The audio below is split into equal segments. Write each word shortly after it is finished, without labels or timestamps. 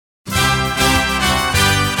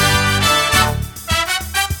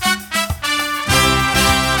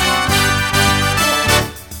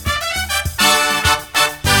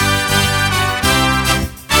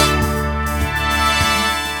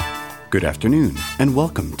Good afternoon, and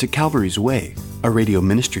welcome to Calvary's Way, a radio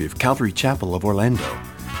ministry of Calvary Chapel of Orlando.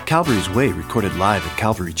 Calvary's Way, recorded live at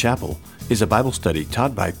Calvary Chapel, is a Bible study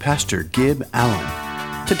taught by Pastor Gib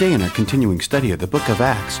Allen. Today in our continuing study of the book of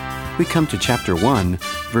Acts, we come to chapter 1,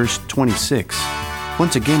 verse 26.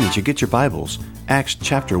 Once again, as you get your Bibles, Acts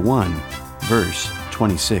chapter 1, verse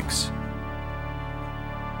 26.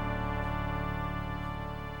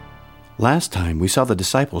 Last time, we saw the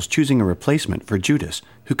disciples choosing a replacement for Judas,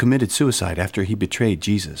 who committed suicide after he betrayed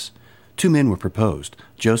Jesus. Two men were proposed,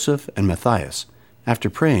 Joseph and Matthias.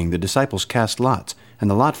 After praying, the disciples cast lots, and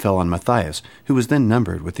the lot fell on Matthias, who was then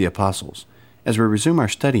numbered with the apostles. As we resume our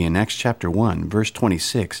study in Acts chapter 1, verse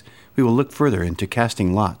 26, we will look further into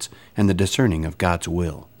casting lots and the discerning of God's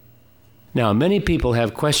will. Now, many people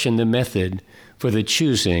have questioned the method for the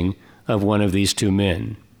choosing of one of these two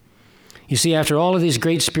men. You see, after all of these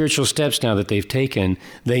great spiritual steps now that they've taken,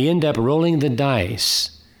 they end up rolling the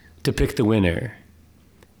dice to pick the winner.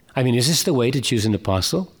 I mean, is this the way to choose an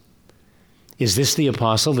apostle? Is this the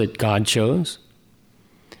apostle that God chose?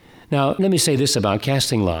 Now, let me say this about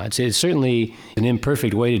casting lots. It's certainly an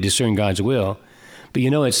imperfect way to discern God's will, but you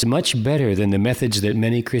know, it's much better than the methods that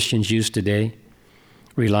many Christians use today,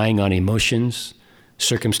 relying on emotions,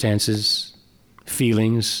 circumstances,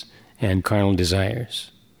 feelings, and carnal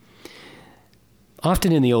desires.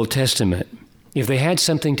 Often in the Old Testament, if they had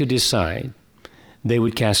something to decide, they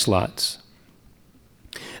would cast lots.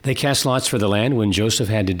 They cast lots for the land when Joseph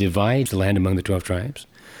had to divide the land among the 12 tribes.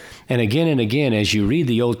 And again, as you read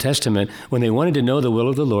the Old Testament, when they wanted to know the will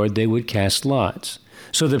of the Lord, they would cast lots.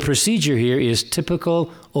 So the procedure here is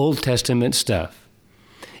typical Old Testament stuff.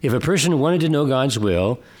 If a person wanted to know God's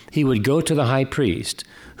will, he would go to the high priest,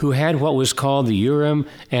 who had what was called the Urim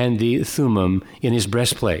and the Thummim in his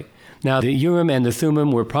breastplate. Now, the Urim and the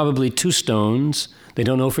Thummim were probably two stones. They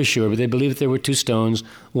don't know for sure, but they believe that there were two stones,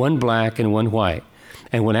 one black and one white.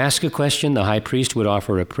 And when asked a question, the high priest would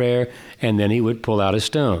offer a prayer, and then he would pull out a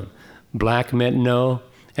stone. Black meant no,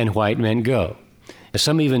 and white meant go.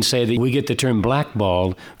 Some even say that we get the term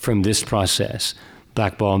blackballed from this process.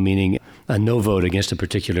 Blackball meaning a no vote against a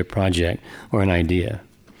particular project or an idea.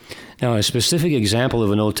 Now, a specific example of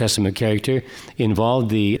an Old Testament character involved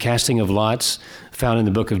the casting of lots found in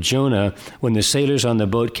the book of Jonah when the sailors on the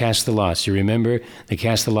boat cast the lots. You remember? They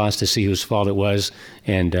cast the lots to see whose fault it was,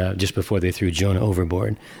 and just before they threw Jonah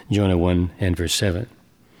overboard. Jonah 1 and verse 7.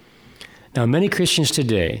 Now, many Christians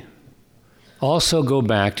today also go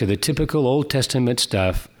back to the typical Old Testament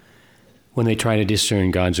stuff when they try to discern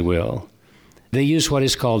God's will. They use what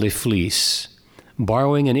is called a fleece,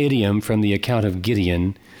 borrowing an idiom from the account of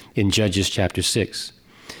Gideon in Judges chapter 6.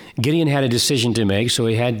 Gideon had a decision to make, so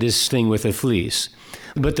he had this thing with a fleece.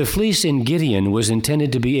 But the fleece in Gideon was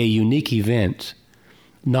intended to be a unique event,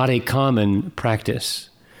 not a common practice.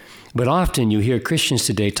 But often you hear Christians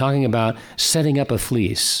today talking about setting up a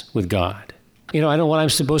fleece with God. You know, I don't know what I'm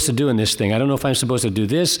supposed to do in this thing. I don't know if I'm supposed to do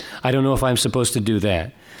this. I don't know if I'm supposed to do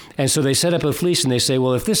that. And so they set up a fleece and they say,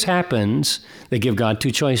 well, if this happens, they give God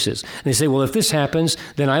two choices. And they say, well, if this happens,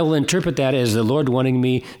 then I will interpret that as the Lord wanting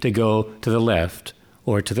me to go to the left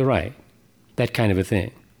or to the right. That kind of a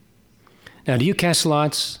thing. Now, do you cast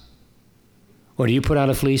lots? Or do you put out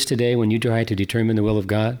a fleece today when you try to determine the will of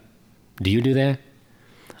God? Do you do that?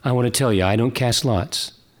 I want to tell you, I don't cast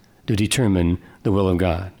lots to determine the will of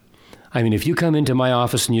God. I mean, if you come into my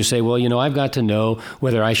office and you say, well, you know, I've got to know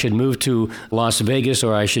whether I should move to Las Vegas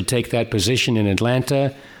or I should take that position in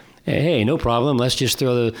Atlanta, hey, no problem. Let's just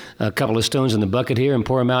throw a couple of stones in the bucket here and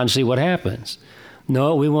pour them out and see what happens.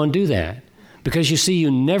 No, we won't do that. Because you see,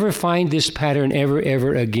 you never find this pattern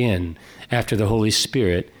ever again after the Holy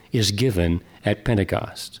Spirit is given at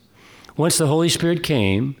Pentecost. Once the Holy Spirit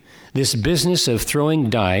came, this business of throwing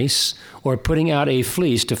dice or putting out a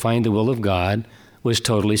fleece to find the will of God was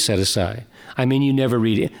totally set aside. I mean, you never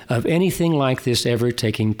read of anything like this ever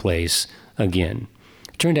taking place again.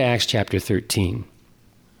 Turn to Acts chapter 13.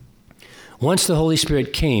 Once the Holy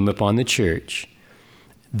Spirit came upon the church,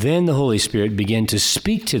 then the Holy Spirit began to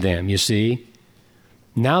speak to them, you see.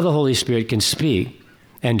 Now the Holy Spirit can speak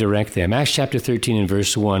and direct them. Acts chapter 13 and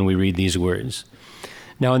verse 1, we read these words.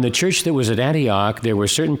 Now in the church that was at Antioch, there were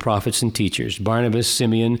certain prophets and teachers, Barnabas,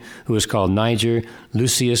 Simeon, who was called Niger,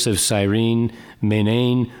 Lucius of Cyrene,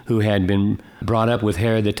 Manaen, who had been brought up with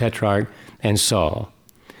Herod the Tetrarch, and Saul.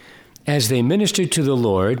 As they ministered to the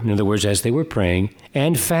Lord, in other words, as they were praying,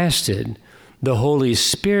 and fasted, the Holy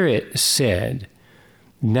Spirit said,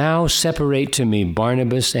 now separate to me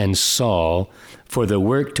Barnabas and Saul for the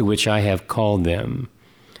work to which I have called them.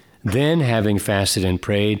 Then, having fasted and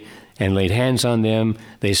prayed, and laid hands on them,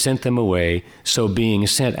 they sent them away. So being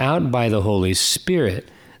sent out by the Holy Spirit,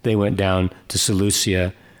 they went down to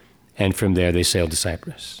Seleucia, and from there they sailed to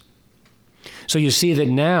Cyprus. So you see that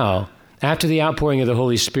now, after the outpouring of the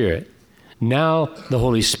Holy Spirit, now the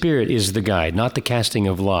Holy Spirit is the guide, not the casting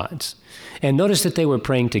of lots. And notice that they were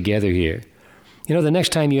praying together here. You know, the next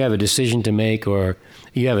time you have a decision to make or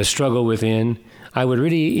you have a struggle within, I would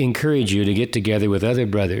really encourage you to get together with other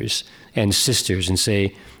brothers and sisters and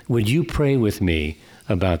say, would you pray with me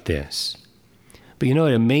about this? But you know,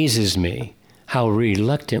 it amazes me how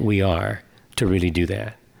reluctant we are to really do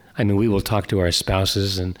that. I mean, we will talk to our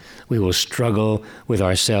spouses and we will struggle with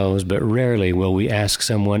ourselves, but rarely will we ask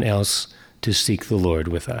someone else to seek the Lord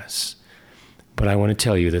with us. But I want to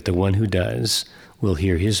tell you that the one who does will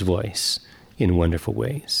hear his voice in wonderful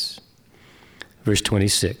ways. Verse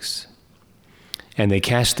 26, and they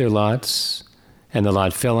cast their lots, and the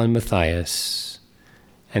lot fell on Matthias,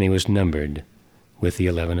 and he was numbered with the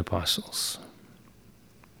 11 apostles.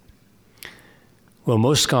 Well,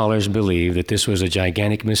 most scholars believe that this was a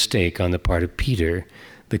gigantic mistake on the part of Peter,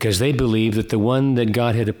 because they believed that the one that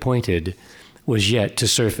God had appointed was yet to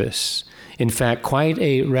surface. In fact, quite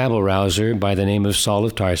a rabble-rouser by the name of Saul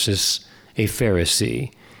of Tarsus, a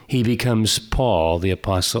Pharisee. He becomes Paul the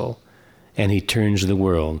apostle, and he turns the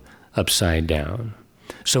world upside down.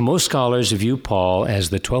 So most scholars view Paul as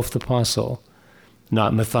the 12th apostle,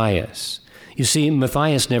 not Matthias. You see,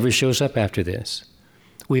 Matthias never shows up after this.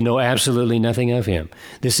 We know absolutely nothing of him.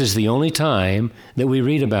 This is the only time that we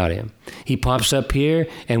read about him. He pops up here,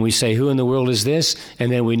 and we say, who in the world is this?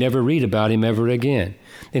 And then we never read about him ever again.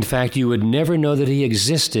 In fact, you would never know that he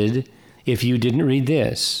existed if you didn't read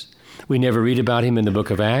this. We never read about him in the book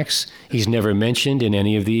of Acts. He's never mentioned in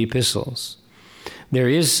any of the epistles. There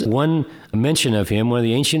is one mention of him. One of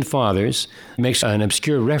the ancient fathers makes an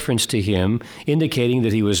obscure reference to him, indicating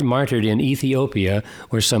that he was martyred in Ethiopia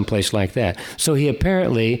or someplace like that. So he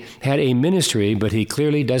apparently had a ministry, but he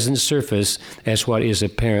clearly doesn't surface as what is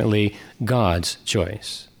apparently God's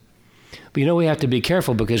choice. But you know, we have to be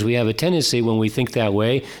careful because we have a tendency when we think that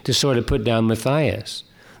way to sort of put down Matthias.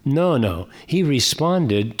 No, he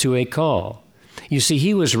responded to a call. You see,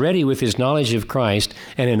 he was ready with his knowledge of Christ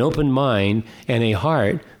and an open mind and a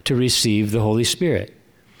heart to receive the Holy Spirit.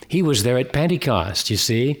 He was there at Pentecost, you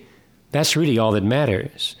see. That's really all that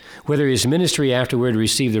matters. Whether his ministry afterward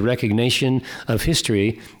received the recognition of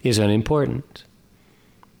history is unimportant.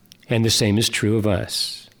 And the same is true of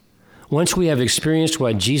us. Once we have experienced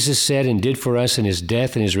what Jesus said and did for us in his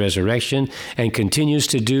death and his resurrection and continues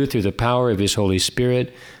to do through the power of his Holy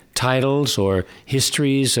Spirit, titles or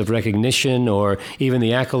histories of recognition or even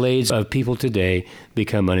the accolades of people today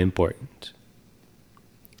become unimportant.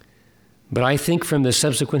 But I think from the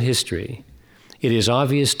subsequent history, it is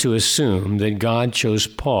obvious to assume that God chose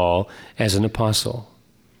Paul as an apostle.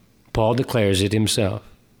 Paul declares it himself.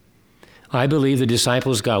 I believe the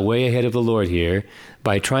disciples got way ahead of the Lord here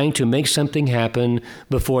by trying to make something happen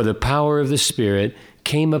before the power of the Spirit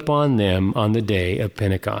came upon them on the day of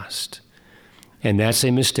Pentecost. And that's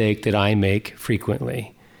a mistake that I make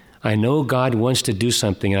frequently. I know God wants to do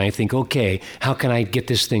something, and I think, okay, how can I get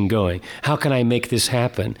this thing going? How can I make this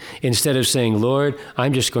happen? Instead of saying, Lord,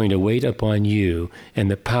 I'm just going to wait upon you and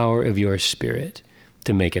the power of your Spirit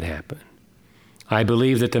to make it happen. I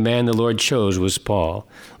believe that the man the Lord chose was Paul.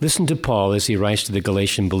 Listen to Paul as he writes to the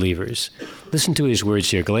Galatian believers. Listen to his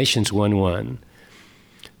words here, Galatians 1:1.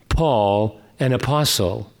 Paul, an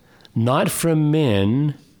apostle, not from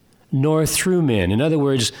men, nor through men. In other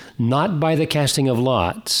words, not by the casting of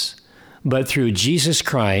lots, but through Jesus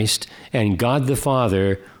Christ and God the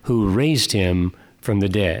Father who raised him from the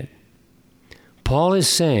dead. Paul is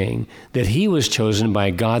saying that he was chosen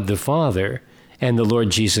by God the Father and the Lord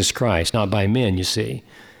Jesus Christ, not by men, you see.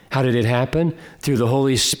 How did it happen? Through the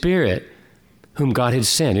Holy Spirit, whom God had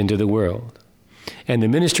sent into the world. And the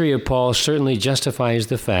ministry of Paul certainly justifies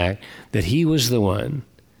the fact that he was the one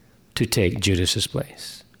to take Judas's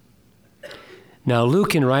place. Now,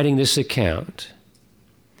 Luke, in writing this account,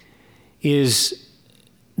 is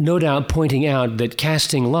no doubt pointing out that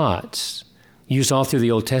casting lots, used all through the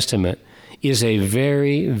Old Testament, is a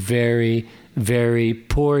very, very, very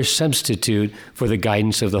poor substitute for the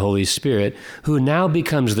guidance of the Holy Spirit, who now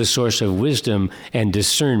becomes the source of wisdom and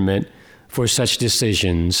discernment for such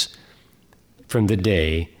decisions from the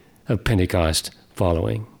day of Pentecost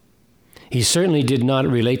following. He certainly did not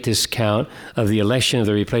relate this account of the election of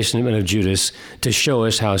the replacement of Judas to show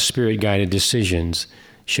us how Spirit-guided decisions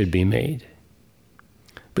should be made.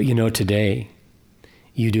 But you know, today,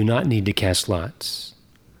 you do not need to cast lots.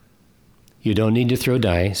 You don't need to throw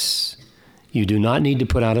dice. You do not need to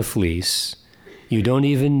put out a fleece. You don't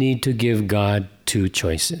even need to give God two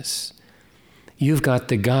choices. You've got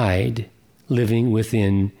the guide living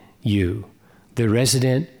within you, the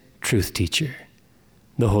resident truth teacher,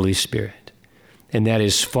 the Holy Spirit. And that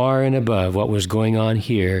is far and above what was going on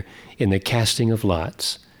here in the casting of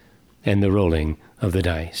lots and the rolling of the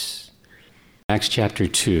dice. Acts chapter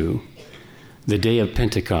 2, the day of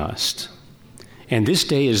Pentecost. And this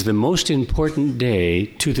day is the most important day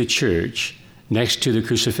to the church, next to the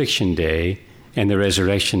crucifixion day and the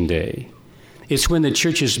resurrection day. It's when the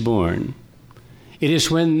church is born. It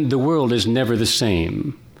is when the world is never the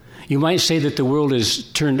same. You might say that the world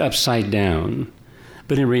is turned upside down,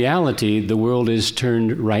 but in reality, the world is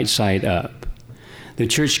turned right side up. The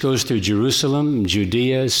church goes through Jerusalem,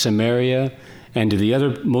 Judea, Samaria, and to the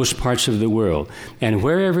othermost parts of the world. And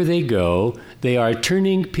wherever they go, they are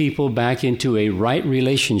turning people back into a right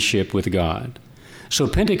relationship with God. So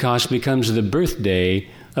Pentecost becomes the birthday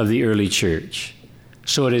of the early church.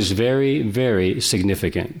 So it is very, very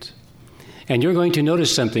significant. And you're going to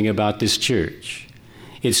notice something about this church.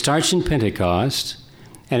 It starts in Pentecost,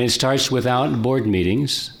 and it starts without board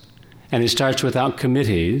meetings, and it starts without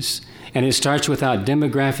committees, and it starts without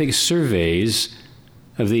demographic surveys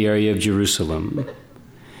of the area of Jerusalem.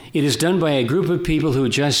 It is done by a group of people who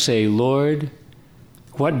just say, Lord,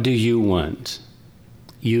 what do you want?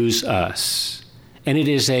 Use us. And it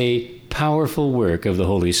is a powerful work of the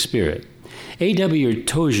Holy Spirit. A.W.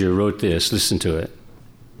 Tozer wrote this, listen to it.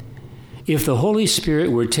 If the Holy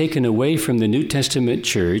Spirit were taken away from the New Testament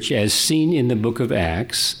church, as seen in the book of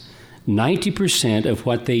Acts, 90% of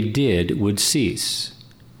what they did would cease.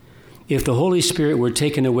 If the Holy Spirit were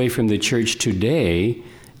taken away from the church today,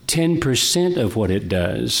 10% of what it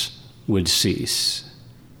does would cease.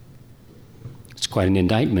 It's quite an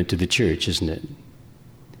indictment to the church, isn't it?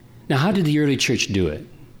 Now, how did the early church do it?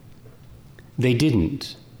 They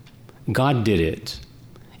didn't. God did it.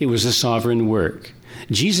 It was a sovereign work.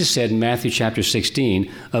 Jesus said in Matthew chapter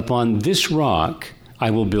 16, upon this rock I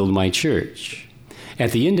will build my church.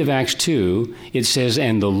 At the end of Acts 2, it says,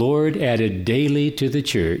 and the Lord added daily to the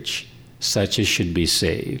church such as should be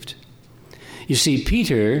saved. You see,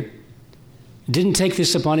 Peter didn't take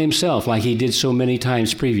this upon himself like he did so many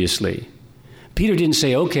times previously. Peter didn't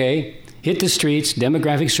say, okay, hit the streets,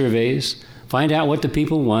 demographic surveys, find out what the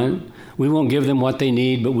people want. We won't give them what they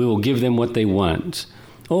need, but we will give them what they want.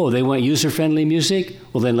 Oh, they want user-friendly music?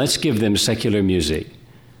 Well, then let's give them secular music.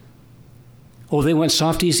 Oh, they want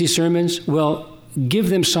soft, easy sermons? Well, give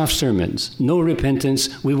them soft sermons. No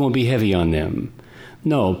repentance. We won't be heavy on them.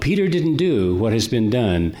 No, Peter didn't do what has been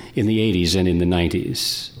done in the 80s and in the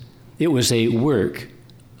 90s. It was a work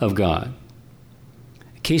of God.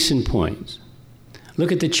 Case in point,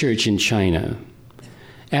 look at the church in China.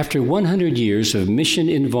 After 100 years of mission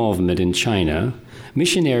involvement in China,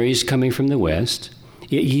 missionaries coming from the West,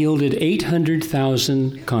 it yielded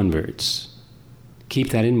 800,000 converts. Keep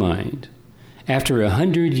that in mind. After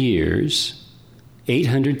 100 years,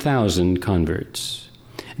 800,000 converts.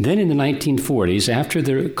 Then in the 1940s, after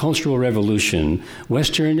the Cultural Revolution,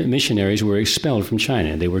 Western missionaries were expelled from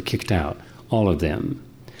China. They were kicked out, all of them.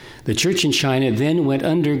 The church in China then went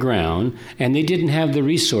underground, and they didn't have the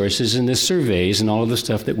resources and the surveys and all of the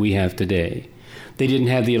stuff that we have today. They didn't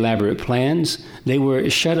have the elaborate plans. They were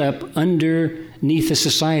shut up underneath the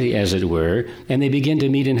society, as it were, and they began to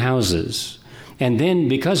meet in houses. And then,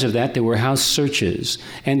 because of that, there were house searches,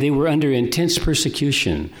 and they were under intense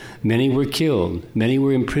persecution. Many were killed. Many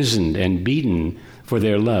were imprisoned and beaten for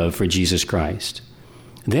their love for Jesus Christ.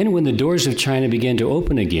 Then, when the doors of China began to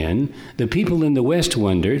open again, the people in the West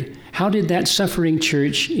wondered, how did that suffering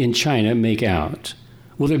church in China make out?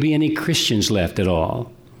 Will there be any Christians left at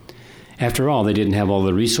all? After all, they didn't have all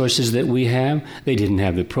the resources that we have. They didn't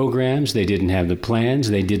have the programs. They didn't have the plans.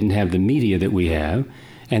 They didn't have the media that we have.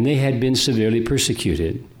 And they had been severely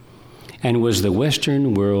persecuted. And was the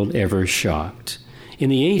Western world ever shocked? In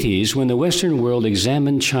the 80s, when the Western world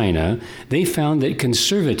examined China, they found that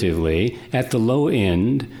conservatively, at the low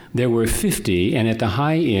end, there were 50, and at the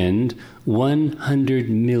high end, 100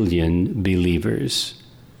 million believers.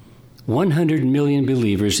 100 million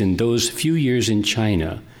believers in those few years in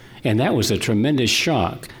China. And that was a tremendous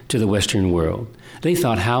shock to the Western world. They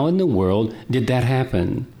thought, how in the world did that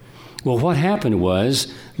happen? Well, what happened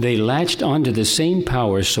was they latched onto the same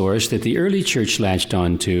power source that the early church latched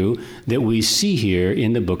onto that we see here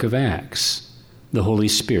in the book of Acts, the Holy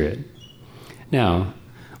Spirit. Now,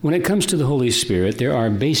 when it comes to the Holy Spirit, there are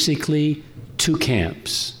basically two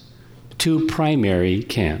camps, two primary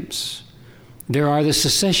camps. There are the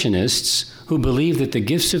cessationists who believe that the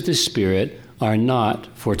gifts of the Spirit are not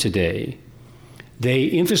for today.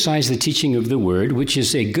 They emphasize the teaching of the Word, which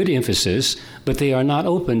is a good emphasis, but they are not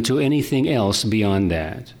open to anything else beyond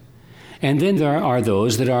that. And then there are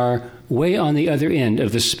those that are way on the other end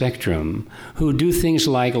of the spectrum, who do things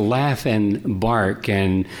like laugh and bark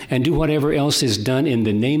and do whatever else is done in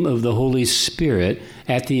the name of the Holy Spirit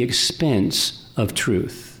at the expense of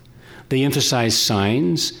truth. They emphasize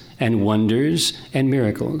signs and wonders and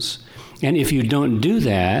miracles. And if you don't do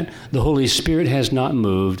that, the Holy Spirit has not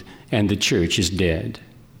moved and the church is dead.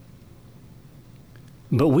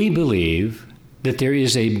 But we believe that there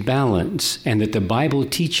is a balance and that the Bible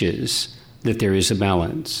teaches that there is a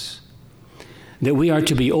balance. That we are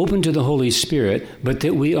to be open to the Holy Spirit, but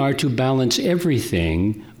that we are to balance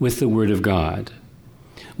everything with the Word of God.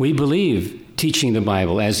 We believe teaching the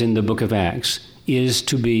Bible, as in the book of Acts, is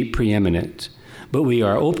to be preeminent. But we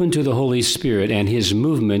are open to the Holy Spirit and His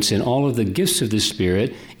movements in all of the gifts of the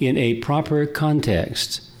Spirit in a proper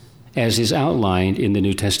context, as is outlined in the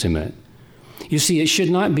New Testament. You see, it should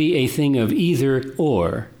not be a thing of either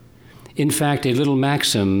or. In fact, a little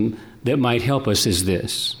maxim that might help us is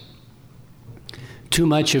this: too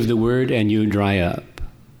much of the Word and you dry up.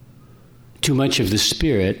 Too much of the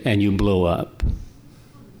Spirit and you blow up.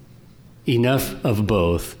 Enough of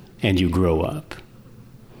both and you grow up.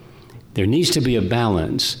 There needs to be a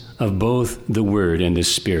balance of both the Word and the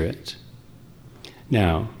Spirit.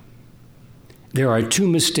 Now, there are two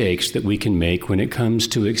mistakes that we can make when it comes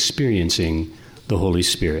to experiencing the Holy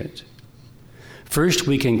Spirit. First,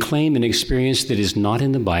 we can claim an experience that is not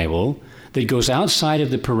in the Bible, that goes outside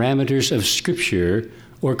of the parameters of Scripture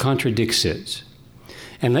or contradicts it.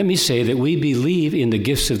 And let me say that we believe in the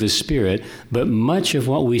gifts of the Spirit, but much of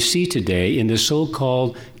what we see today in the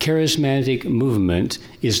so-called charismatic movement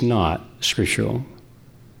is not scriptural.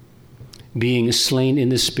 Being slain in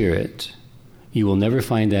the Spirit, you will never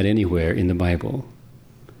find that anywhere in the Bible.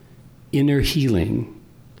 Inner healing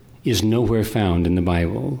is nowhere found in the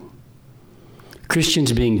Bible.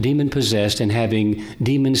 Christians being demon-possessed and having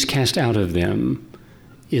demons cast out of them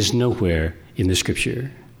is nowhere in the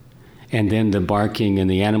Scripture. And then the barking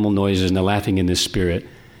and the animal noises and the laughing in the Spirit,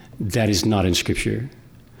 that is not in Scripture.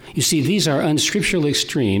 You see, these are unscriptural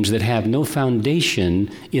extremes that have no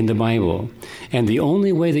foundation in the Bible. And the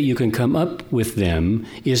only way that you can come up with them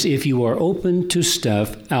is if you are open to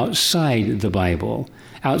stuff outside the Bible,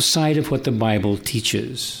 outside of what the Bible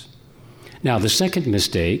teaches. Now, the second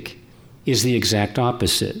mistake is the exact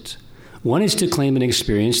opposite. One is to claim an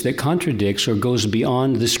experience that contradicts or goes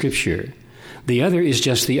beyond the Scripture. The other is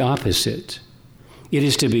just the opposite. It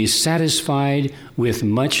is to be satisfied with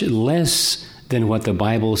much less than what the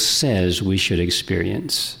Bible says we should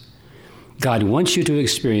experience. God wants you to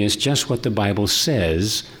experience just what the Bible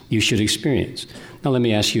says you should experience. Now let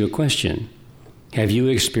me ask you a question. Have you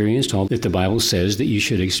experienced all that the Bible says that you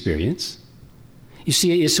should experience? You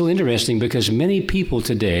see, it's so interesting because many people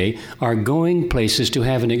today are going places to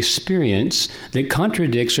have an experience that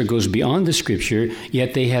contradicts or goes beyond the Scripture,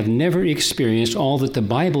 yet they have never experienced all that the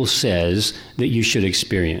Bible says that you should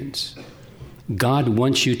experience. God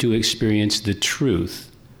wants you to experience the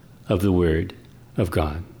truth of the Word of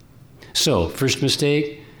God. So, first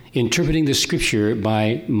mistake, interpreting the Scripture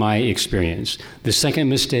by my experience. The second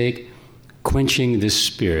mistake, quenching the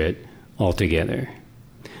Spirit altogether.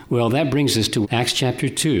 Well, that brings us to Acts chapter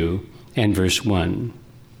 2 and verse 1.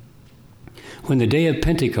 When the day of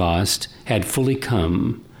Pentecost had fully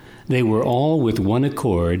come, they were all with one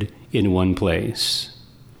accord in one place.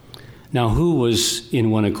 Now, who was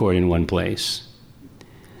in one accord in one place?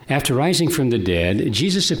 After rising from the dead,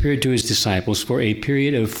 Jesus appeared to his disciples for a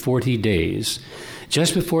period of 40 days.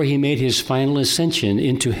 Just before he made his final ascension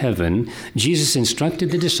into heaven, Jesus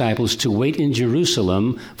instructed the disciples to wait in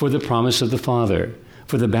Jerusalem for the promise of the Father,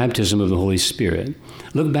 for the baptism of the Holy Spirit.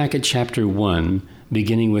 Look back at chapter 1,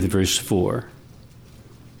 beginning with verse 4.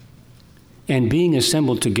 And being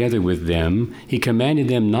assembled together with them, he commanded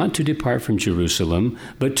them not to depart from Jerusalem,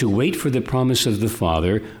 but to wait for the promise of the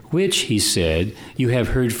Father, which, he said, you have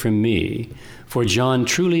heard from me. For John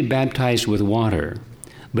truly baptized with water,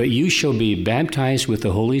 but you shall be baptized with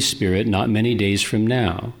the Holy Spirit not many days from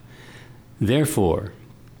now. Therefore,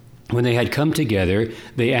 when they had come together,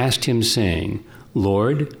 they asked him, saying,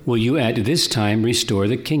 Lord, will you at this time restore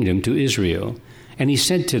the kingdom to Israel? And he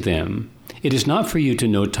said to them, It is not for you to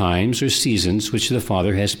know times or seasons which the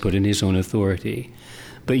Father has put in his own authority,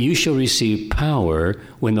 but you shall receive power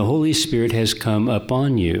when the Holy Spirit has come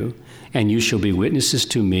upon you, and you shall be witnesses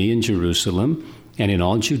to me in Jerusalem and in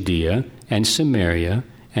all Judea and Samaria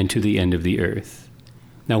and to the end of the earth.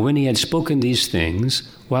 Now when he had spoken these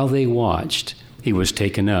things, while they watched, he was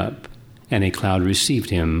taken up, and a cloud received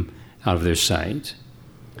him out of their sight.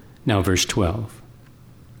 Now verse 12.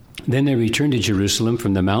 Then they returned to Jerusalem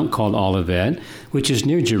from the mount called Olivet, which is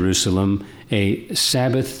near Jerusalem, a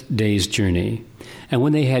Sabbath day's journey. And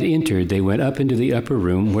when they had entered, they went up into the upper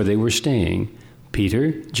room where they were staying,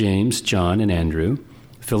 Peter, James, John, and Andrew,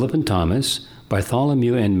 Philip and Thomas,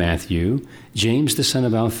 Bartholomew and Matthew, James the son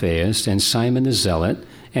of Alphaeus, and Simon the Zealot,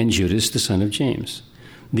 and Judas the son of James.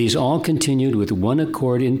 These all continued with one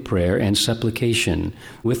accord in prayer and supplication,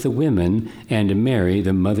 with the women and Mary,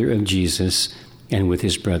 the mother of Jesus, and with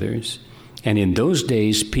his brothers. And in those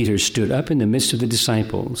days Peter stood up in the midst of the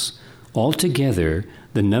disciples. Altogether,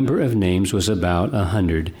 the number of names was about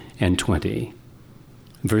 120.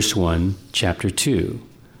 Verse 1, chapter 2.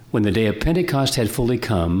 When the day of Pentecost had fully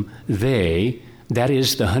come, they, that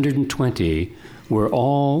is the 120, were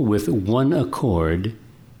all with one accord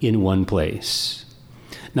in one place.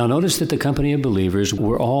 Now notice that the company of believers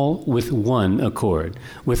were all with one accord.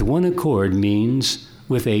 With one accord means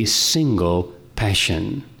with a single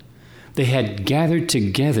passion. They had gathered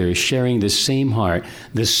together sharing the same heart,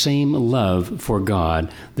 the same love for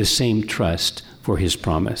God, the same trust for his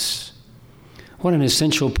promise. What an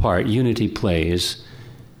essential part unity plays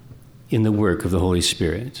in the work of the Holy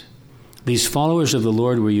Spirit. These followers of the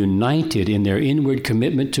Lord were united in their inward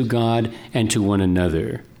commitment to God and to one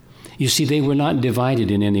another. You see, they were not divided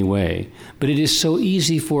in any way, but it is so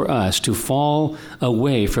easy for us to fall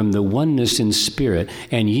away from the oneness in spirit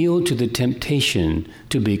and yield to the temptation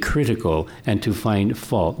to be critical and to find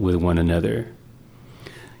fault with one another.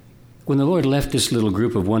 When the Lord left this little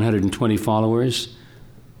group of 120 followers,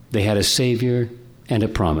 they had a Savior and a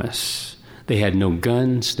promise. They had no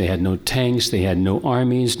guns, they had no tanks, they had no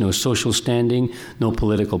armies, no social standing, no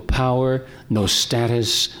political power, no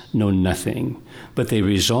status, no nothing. But they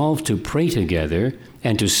resolved to pray together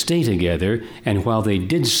and to stay together, and while they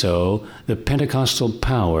did so, the Pentecostal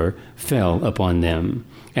power fell upon them.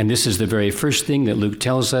 And this is the very first thing that Luke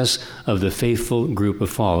tells us of the faithful group of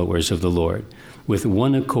followers of the Lord. With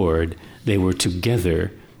one accord, they were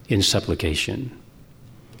together in supplication.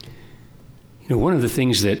 You know, one of the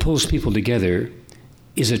things that pulls people together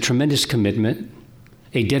is a tremendous commitment,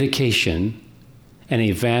 a dedication, and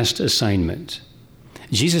a vast assignment.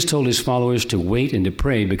 Jesus told his followers to wait and to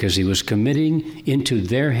pray because he was committing into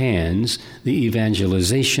their hands the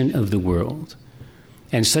evangelization of the world.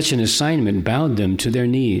 And such an assignment bowed them to their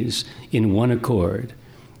knees in one accord.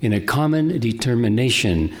 In a common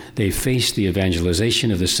determination, they faced the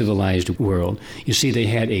evangelization of the civilized world. You see, they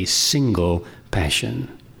had a single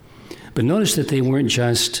passion. But notice that they weren't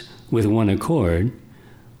just with one accord,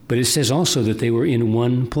 but it says also that they were in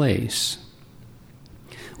one place,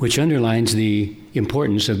 which underlines the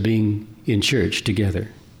importance of being in church together.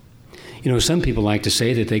 You know, some people like to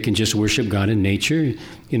say that they can just worship God in nature,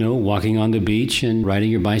 you know, walking on the beach and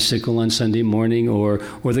riding your bicycle on Sunday morning or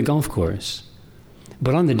the golf course.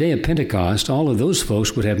 But on the day of Pentecost, all of those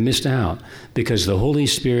folks would have missed out because the Holy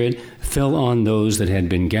Spirit fell on those that had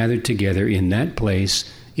been gathered together in that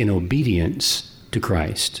place in obedience to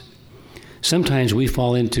Christ. Sometimes we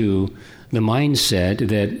fall into the mindset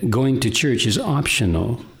that going to church is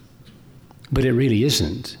optional, but it really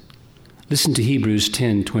isn't. Listen to Hebrews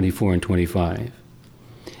 10:24 and 25.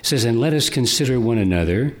 It says, "And let us consider one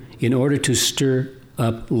another in order to stir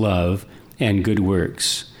up love and good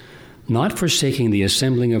works, not forsaking the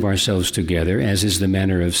assembling of ourselves together, as is the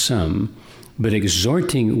manner of some, but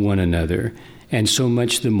exhorting one another, and so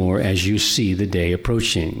much the more as you see the day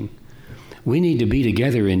approaching." We need to be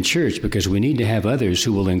together in church because we need to have others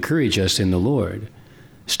who will encourage us in the Lord,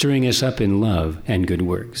 stirring us up in love and good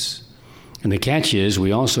works. And the catch is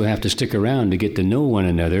we also have to stick around to get to know one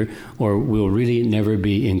another, or we'll really never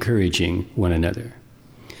be encouraging one another.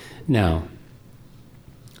 Now,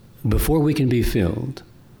 before we can be filled,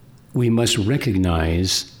 we must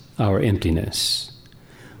recognize our emptiness.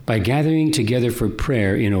 By gathering together for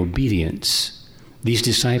prayer in obedience, these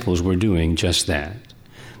disciples were doing just that.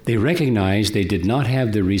 They recognized they did not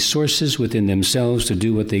have the resources within themselves to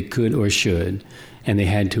do what they could or should, and they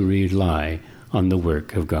had to rely on the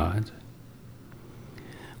work of God.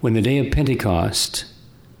 When the day of Pentecost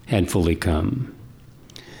had fully come.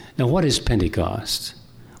 Now, what is Pentecost?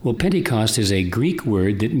 Well, Pentecost is a Greek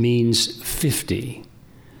word that means 50.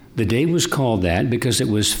 The day was called that because it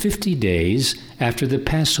was 50 days after the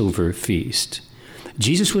Passover feast.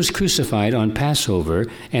 Jesus was crucified on Passover,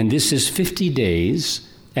 and this is 50 days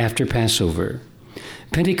after Passover.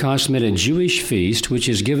 Pentecost meant a Jewish feast which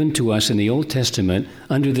is given to us in the Old Testament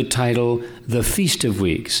under the title the Feast of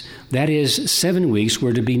Weeks. That is, 7 weeks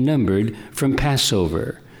were to be numbered from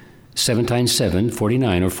Passover. 7 times 7,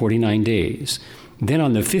 49 or 49 days. Then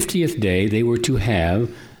on the 50th day, they were to have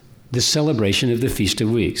the celebration of the Feast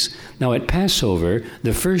of Weeks. Now at Passover,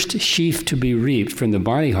 the first sheaf to be reaped from the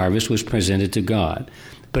barley harvest was presented to God.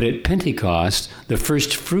 But at Pentecost, the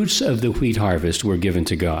first fruits of the wheat harvest were given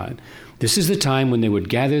to God. This is the time when they would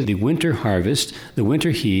gather the winter harvest, the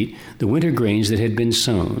winter heat, the winter grains that had been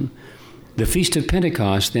sown. The Feast of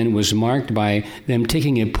Pentecost then was marked by them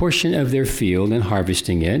taking a portion of their field and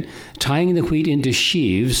harvesting it, tying the wheat into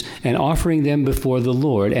sheaves and offering them before the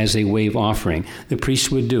Lord as a wave offering. The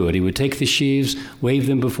priest would do it. He would take the sheaves, wave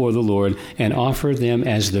them before the Lord, and offer them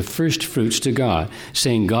as the first fruits to God,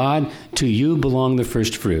 saying, God, to you belong the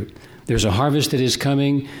first fruit. There's a harvest that is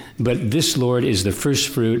coming, but this, Lord, is the first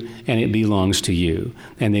fruit, and it belongs to you.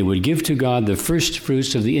 And they would give to God the first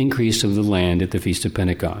fruits of the increase of the land at the Feast of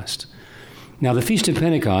Pentecost. Now, the Feast of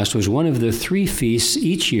Pentecost was one of the 3 feasts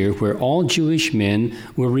each year where all Jewish men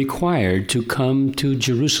were required to come to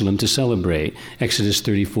Jerusalem to celebrate. Exodus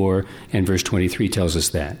 34 and verse 23 tells us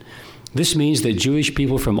that. This means that Jewish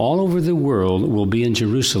people from all over the world will be in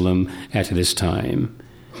Jerusalem at this time.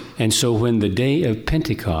 And so when the day of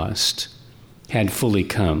Pentecost had fully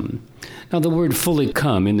come. Now, the word fully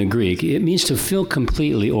come in the Greek, it means to fill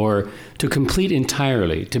completely or to complete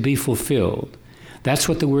entirely, to be fulfilled. That's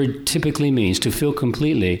what the word typically means, to fill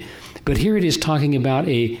completely. But here it is talking about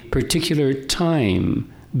a particular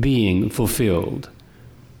time being fulfilled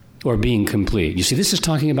or being complete. You see, this is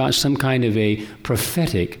talking about some kind of a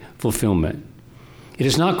prophetic fulfillment. It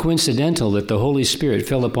is not coincidental that the Holy Spirit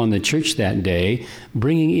fell upon the church that day,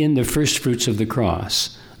 bringing in the first fruits of the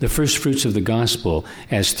cross, the first fruits of the gospel,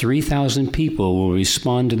 as 3,000 people will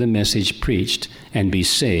respond to the message preached and be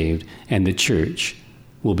saved, and the church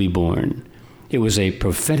will be born. It was a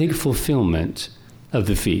prophetic fulfillment of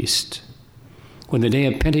the feast. When the day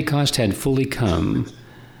of Pentecost had fully come,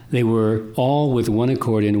 they were all with one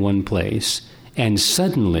accord in one place, and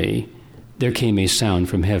suddenly there came a sound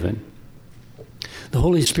from heaven. The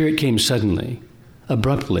Holy Spirit came suddenly,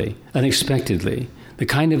 abruptly, unexpectedly, the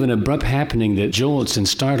kind of an abrupt happening that jolts and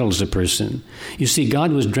startles a person. You see,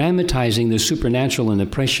 God was dramatizing the supernatural and the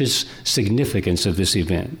precious significance of this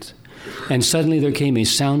event. And suddenly there came a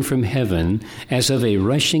sound from heaven as of a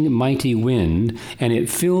rushing mighty wind, and it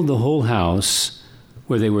filled the whole house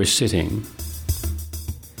where they were sitting.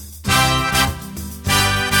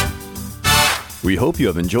 We hope you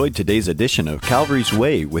have enjoyed today's edition of Calvary's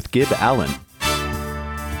Way with Gib Allen.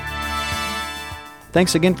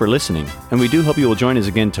 Thanks again for listening, and we do hope you will join us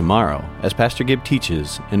again tomorrow as Pastor Gib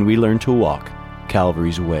teaches and we learn to walk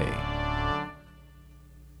Calvary's Way.